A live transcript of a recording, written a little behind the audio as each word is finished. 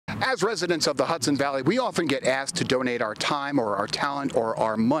As residents of the Hudson Valley, we often get asked to donate our time or our talent or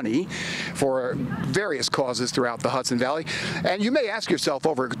our money for various causes throughout the Hudson Valley. And you may ask yourself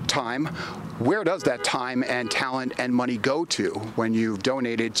over time, where does that time and talent and money go to when you've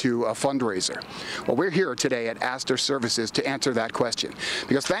donated to a fundraiser? Well, we're here today at Astor Services to answer that question.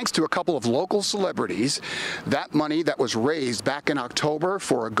 Because thanks to a couple of local celebrities, that money that was raised back in October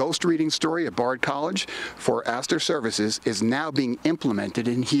for a ghost reading story at Bard College for Astor Services is now being implemented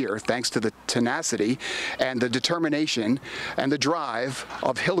in here thanks to the tenacity and the determination and the drive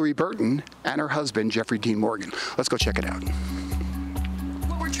of Hilarie Burton and her husband, Jeffrey Dean Morgan. Let's go check it out.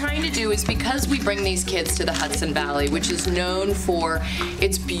 What we're trying to do is, because we bring these kids to the Hudson Valley, which is known for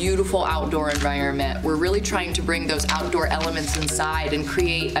its beautiful outdoor environment, we're really trying to bring those outdoor elements inside and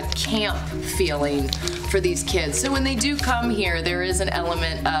create a camp feeling for these kids. So when they do come here, there is an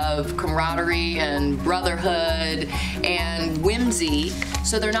element of camaraderie and brotherhood and whimsy.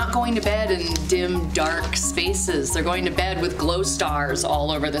 So they're not going to bed in dim, dark spaces. They're going to bed with glow stars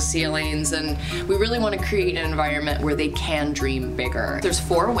all over the ceilings, and we really want to create an environment where they can dream bigger. There's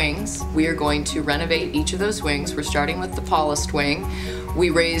 4 wings. We are going to renovate each of those wings. We're starting with the tallest wing.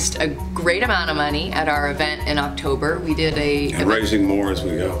 We raised a great amount of money at our event in October. We did and raising more as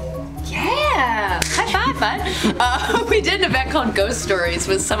we go. Yeah, high five, bud. We did an event called Ghost Stories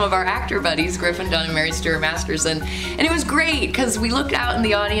with some of our actor buddies, Griffin Dunn and Mary Stuart Masters, and it was great because we looked out in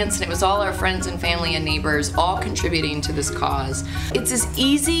the audience and it was all our friends and family and neighbors all contributing to this cause. It's as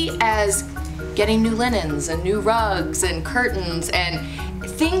easy as getting new linens and new rugs and curtains and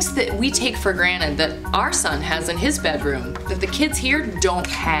things that we take for granted that our son has in his bedroom that the kids here don't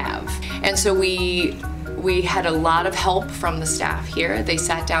have. And so we had a lot of help from the staff here. They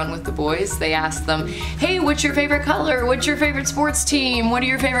sat down with the boys. They asked them, hey, what's your favorite color? What's your favorite sports team? What are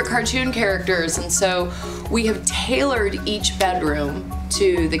your favorite cartoon characters? And so we have tailored each bedroom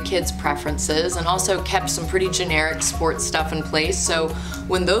to the kids' preferences and also kept some pretty generic sports stuff in place. So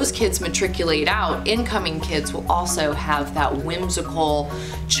when those kids matriculate out, incoming kids will also have that whimsical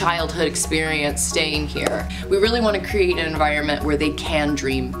childhood experience staying here. We really want to create an environment where they can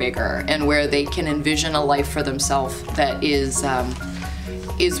dream bigger and where they can envision a life for themselves that is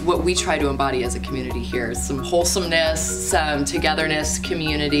what we try to embody as a community here. Some wholesomeness, some togetherness,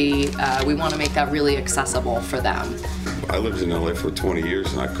 community. We want to make that really accessible for them. I lived in LA for 20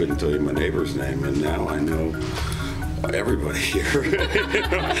 years and I couldn't tell you my neighbor's name, and now I know everybody here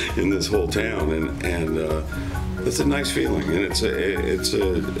in this whole town, and it's a nice feeling, and it's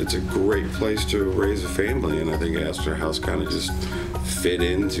a great place to raise a family, and I think Astor House kind of just fit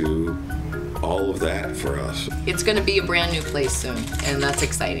into all of that for us. It's going to be a brand new place soon, and that's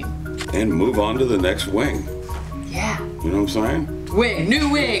exciting. And move on to the next wing. Yeah. You know what I'm saying? Wing, new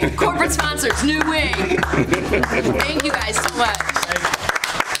wing, corporate sponsors, new wing. Thank you guys so much.